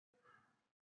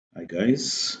Hi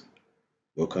guys,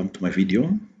 welcome to my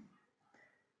video.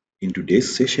 In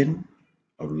today's session,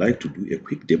 I would like to do a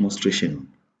quick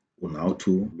demonstration on how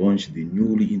to launch the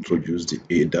newly introduced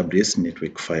AWS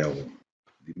Network Firewall.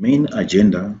 The main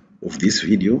agenda of this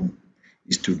video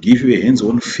is to give you a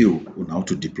hands-on feel on how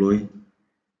to deploy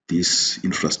this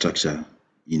infrastructure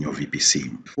in your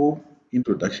VPC. Before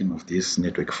introduction of this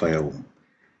network firewall,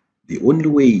 the only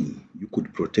way you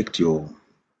could protect your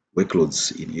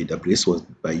workloads in AWS was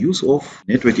by use of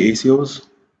network ACLs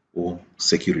or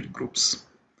security groups.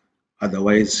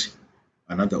 Otherwise,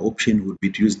 another option would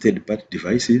be to use third-party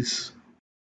devices.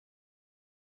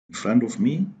 In front of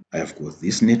me, I have got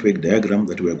this network diagram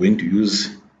that we are going to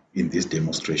use in this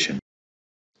demonstration.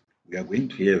 We are going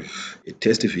to have a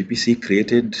test VPC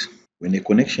created. When a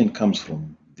connection comes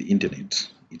from the internet,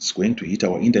 it's going to hit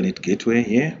our internet gateway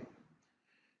here.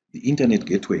 The internet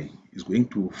gateway is going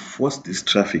to force this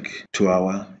traffic to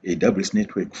our AWS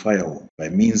network firewall by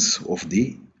means of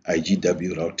the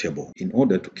IGW route table. In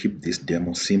order to keep this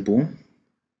demo simple,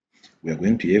 we are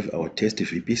going to have our test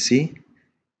VPC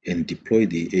and deploy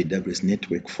the AWS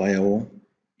network firewall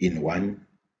in one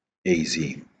AZ.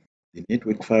 The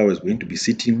network firewall is going to be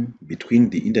sitting between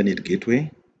the internet gateway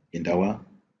and our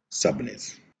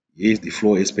subnets. Here is the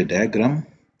flow as per diagram.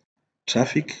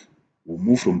 Traffic will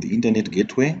move from the internet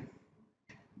gateway,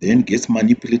 then gets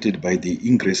manipulated by the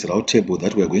ingress route table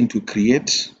that we are going to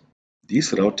create.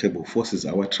 This route table forces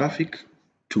our traffic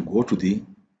to go to the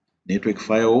network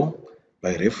firewall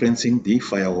by referencing the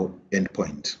firewall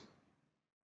endpoint.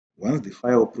 Once the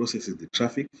firewall processes the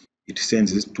traffic, it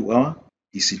sends it to our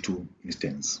EC2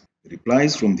 instance.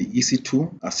 Replies from the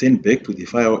EC2 are sent back to the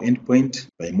firewall endpoint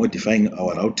by modifying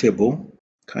our route table.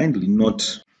 Kindly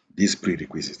note these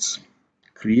prerequisites.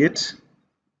 Create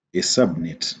a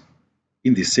subnet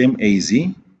in the same AZ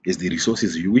as the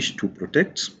resources you wish to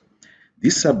protect.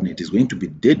 This subnet is going to be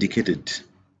dedicated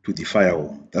to the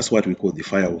firewall. That's what we call the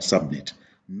firewall subnet.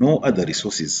 No other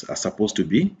resources are supposed to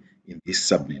be in this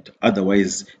subnet.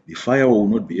 Otherwise, the firewall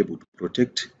will not be able to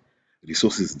protect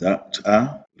resources that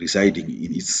are residing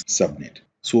in its subnet.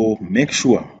 So make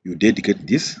sure you dedicate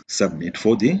this subnet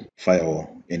for the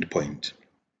firewall endpoint.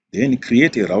 Then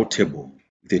create a route table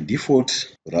with a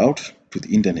default route to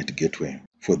the internet gateway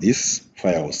for this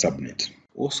firewall subnet.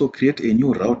 Also create a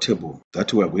new route table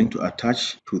that we are going to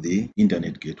attach to the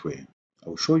internet gateway.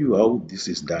 I'll show you how this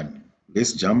is done.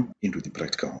 Let's jump into the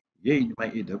practical. Here in my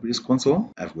AWS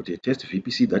console, I've got a test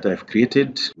VPC that I've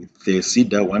created with the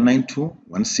CIDR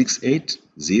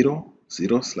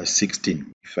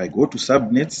 192.168.0.0/16. If I go to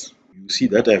subnets, you see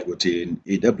that I've got an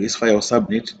AWS firewall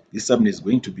subnet. This subnet is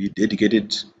going to be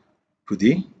dedicated to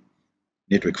the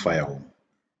network firewall.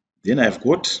 Then I've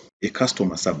got a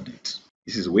customer subnet.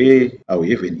 This is where I will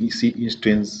have an EC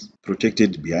instance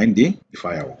protected behind the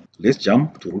firewall. Let's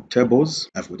jump to route tables.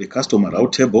 I've got a customer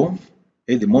route table.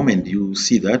 At the moment, you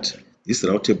see that this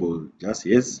route table just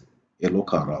has a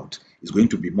local route. It's going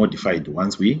to be modified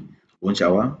once we launch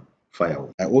our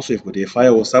firewall. I also have got a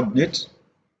firewall subnet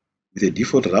with a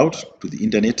default route to the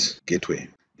internet gateway.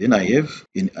 Then I have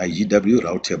an IGW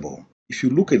route table. If you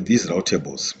look at these route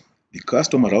tables, the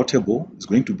customer route table is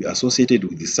going to be associated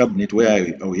with the subnet where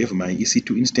I will have my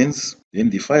EC2 instance. Then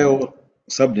the firewall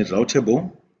subnet route table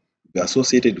will be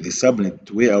associated with the subnet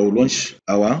where I will launch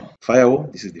our firewall.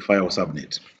 This is the firewall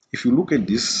subnet. If you look at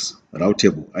this route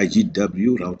table,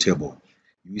 IGW route table,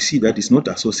 you will see that it's not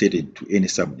associated to any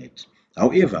subnet.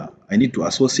 However, I need to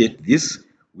associate this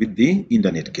with the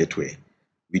internet gateway.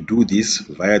 We do this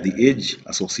via the edge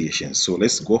associations. So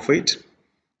let's go for it.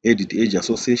 Edit edge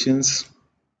associations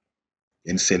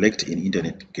and select an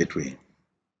internet gateway.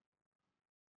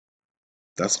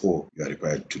 That's all you are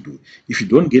required to do. If you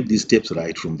don't get these steps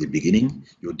right from the beginning,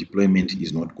 your deployment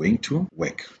is not going to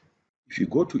work. If you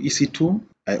go to EC2,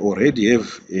 I already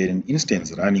have an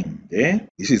instance running there.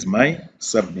 This is my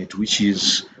subnet, which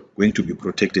is going to be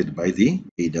protected by the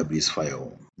AWS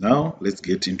firewall. Now let's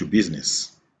get into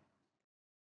business.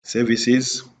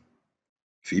 Services,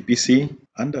 VPC.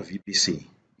 Under VPC,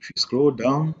 if you scroll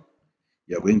down,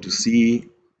 you're going to see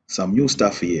some new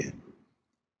stuff here.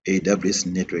 AWS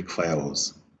Network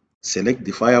Firewalls. Select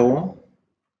the firewall,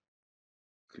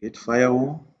 create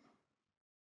firewall.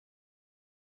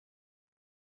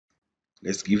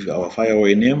 Let's give our firewall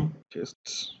a name,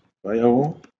 test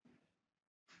firewall.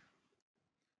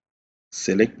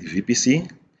 Select the VPC.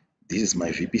 This is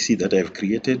my VPC that I've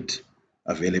created.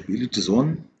 Availability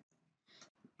zone.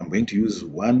 I'm going to use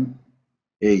 1A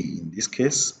in this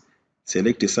case.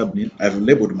 Select a subnet. I've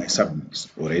labeled my subnets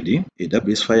already.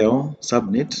 AWS Firewall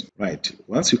subnet. Right.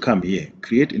 Once you come here,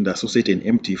 create and associate an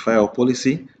empty firewall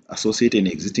policy, associate an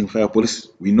existing firewall policy.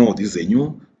 We know this is a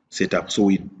new setup, so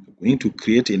we're going to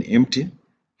create an empty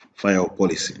firewall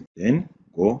policy. Then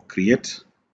go create.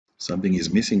 Something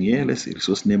is missing here. Let's see.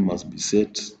 Resource name must be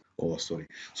set. Oh, sorry.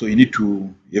 So you need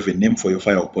to have a name for your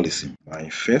firewall policy. My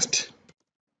first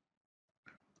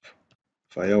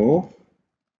firewall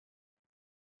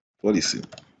policy.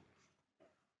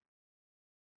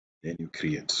 Then you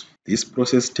create. This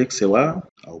process takes a while.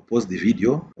 I'll pause the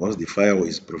video whilst the firewall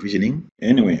is provisioning.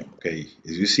 Anyway, okay,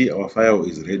 as you see, our firewall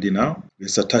is ready now.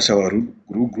 Let's attach our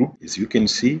rule group. As you can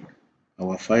see,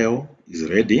 our firewall is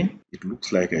ready. It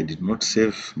looks like I did not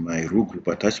save my rule group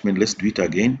attachment. Let's do it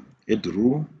again. Add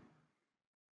rule.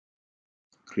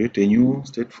 Create a new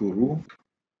stateful rule.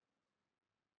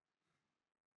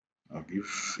 I'll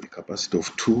give a capacity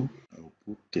of 2. I'll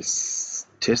put this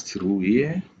test rule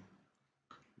here.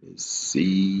 Let's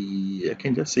see, I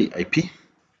can just say IP.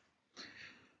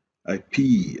 I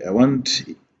want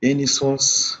any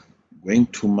source going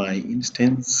to my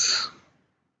instance.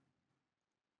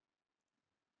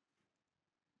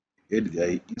 Add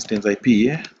the instance IP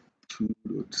here,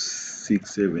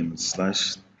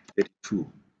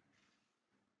 2.67/32.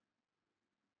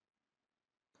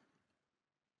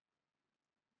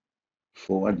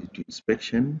 Forward it to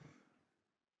inspection.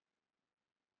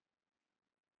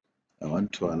 I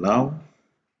want to allow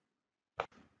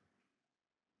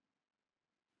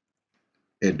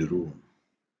add rule.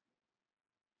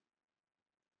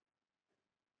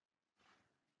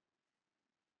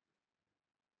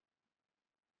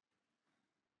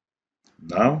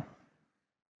 Now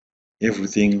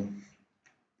everything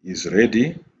is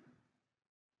ready,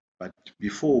 but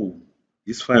before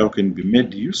this file can be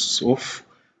made use of,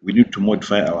 we need to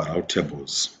modify our route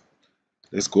tables.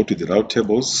 Let's go to the route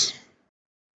tables.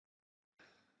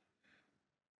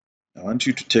 I want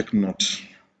you to take note.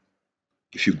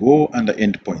 If you go under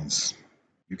endpoints,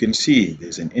 you can see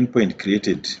there's an endpoint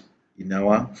created in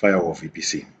our firewall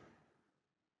VPC.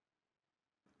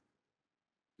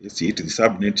 Let's hit the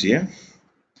subnet here.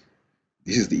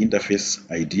 This is the interface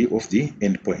ID of the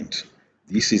endpoint.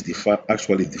 This is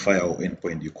actually the firewall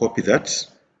endpoint. You copy that,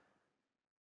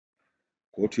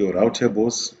 go to your route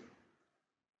tables.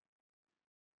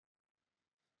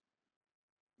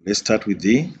 Let's start with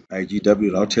the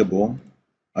IGW route table.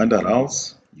 Under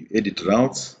routes, you edit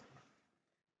routes.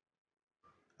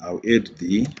 I'll add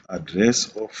the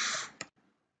address of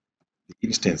the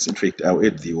instance. In fact, I'll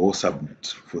add the whole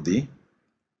subnet for the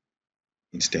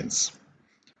instance.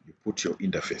 You put your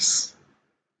interface.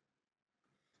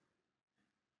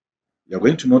 You're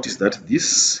going to notice that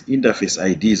this interface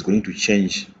ID is going to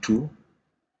change to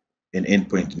an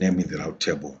endpoint name in the route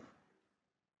table.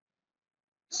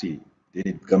 See, then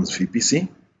it becomes VPC.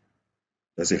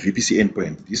 That's a VPC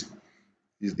endpoint. This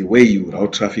is the way you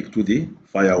route traffic to the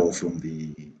firewall from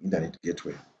the internet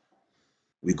gateway.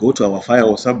 We go to our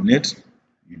firewall subnet.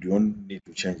 You don't need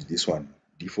to change this one.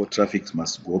 Default traffic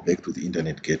must go back to the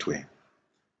internet gateway.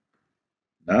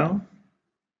 Now,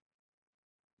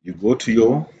 you go to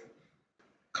your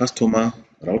customer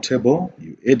route table.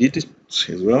 You edit it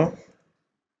as well.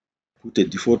 Put a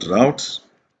default route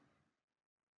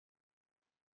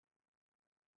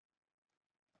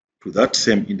to that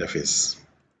same interface,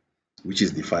 which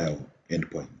is the file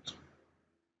endpoint.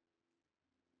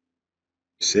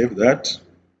 Save that.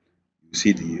 You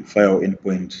see the file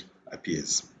endpoint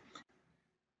appears.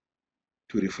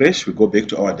 To refresh, we go back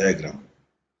to our diagram.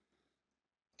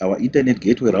 Our internet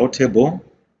gateway route table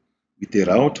with a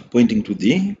route pointing to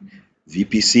the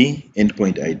VPC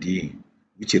endpoint ID,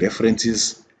 which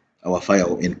references our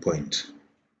file endpoint.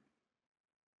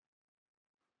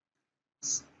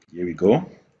 Here we go.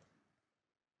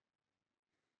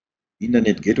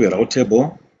 Internet gateway route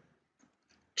table.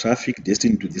 Traffic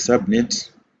destined to the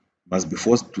subnet must be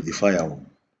forced to the firewall.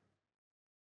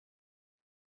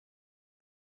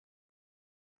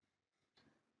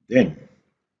 Then,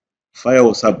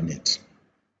 firewall subnet.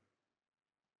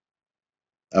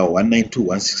 Our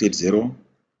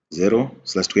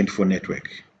 192.168.0.0/24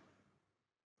 network.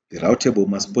 The route table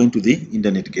must point to the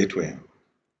internet gateway.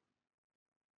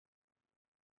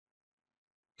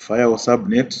 Firewall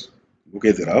subnet, look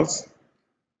at the routes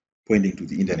pointing to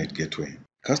the internet gateway.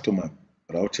 Customer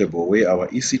route table, where our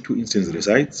EC2 instance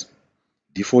resides.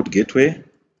 Default gateway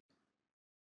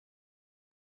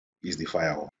is the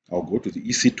firewall. I'll go to the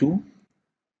EC2.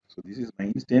 So this is my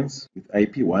instance with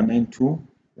IP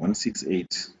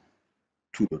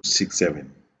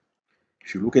 192.168.2.67.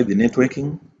 If you look at the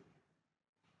networking,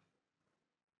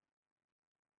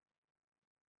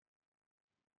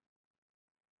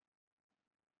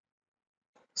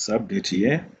 subnet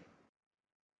here,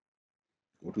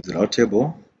 go to the route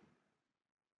table.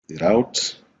 The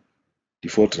route,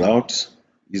 default route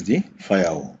is the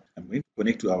firewall. I'm going to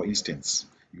connect to our instance.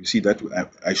 You see that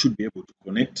I should be able to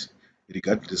connect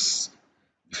regardless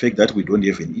the fact that we don't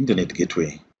have an internet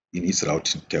gateway in its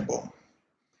routing table.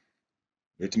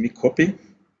 Let me copy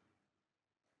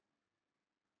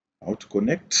how to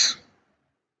connect.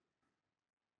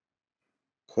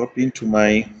 Copy into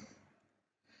my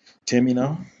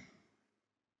terminal.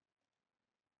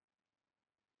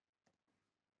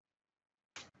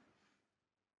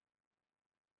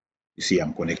 You see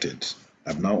I'm connected.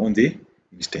 I'm now on the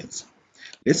instance.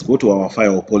 Let's go to our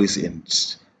firewall policy and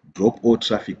drop all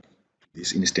traffic to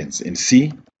this instance and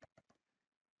see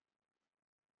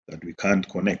that we can't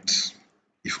connect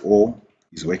if all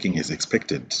is working as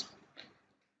expected.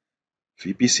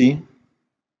 VPC,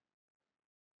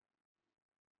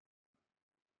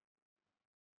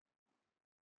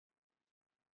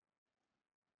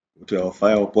 go to our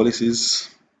firewall policies.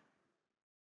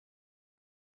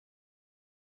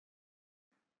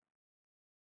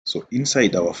 So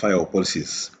inside our firewall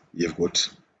policies, you've got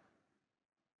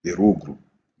the rule group.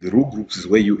 The rule groups is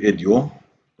where you add your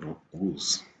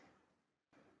rules.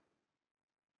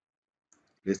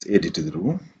 Let's edit the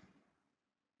rule.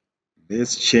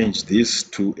 Let's change this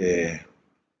to a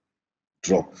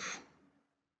drop.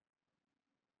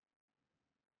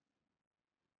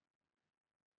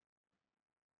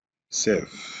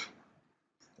 Save.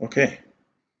 Okay.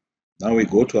 Now we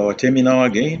go to our terminal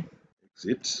again.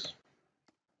 Exit.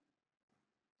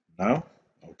 Now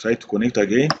I'll try to connect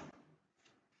again.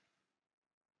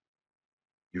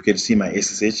 You can see my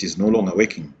SSH is no longer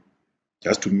working.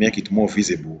 Just to make it more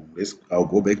visible, I'll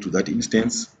go back to that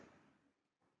instance.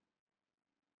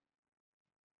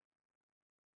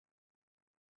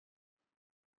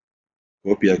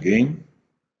 Copy again.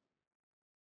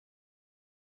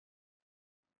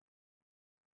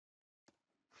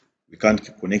 We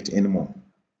can't connect anymore.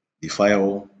 The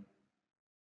firewall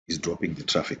is dropping the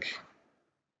traffic.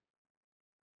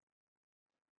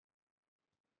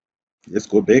 Let's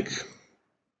go back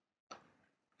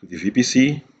to the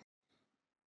VPC,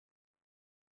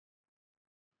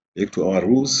 back to our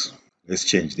rules. Let's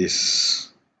change this.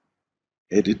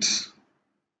 Edit,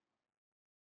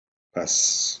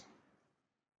 pass,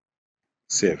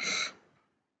 save.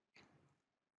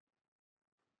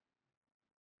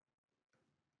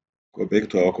 Go back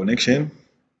to our connection.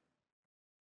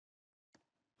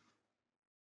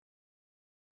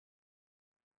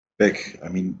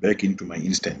 Back into my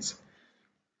instance.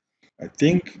 I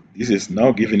think this is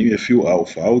now giving you a feel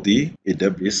of how the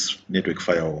AWS Network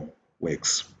Firewall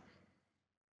works.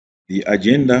 The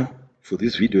agenda for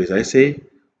this video, as I say,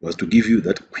 was to give you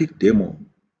that quick demo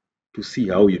to see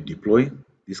how you deploy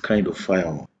this kind of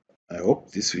firewall. I hope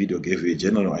this video gave you a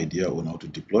general idea on how to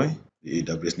deploy the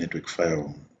AWS Network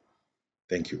Firewall.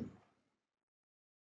 Thank you.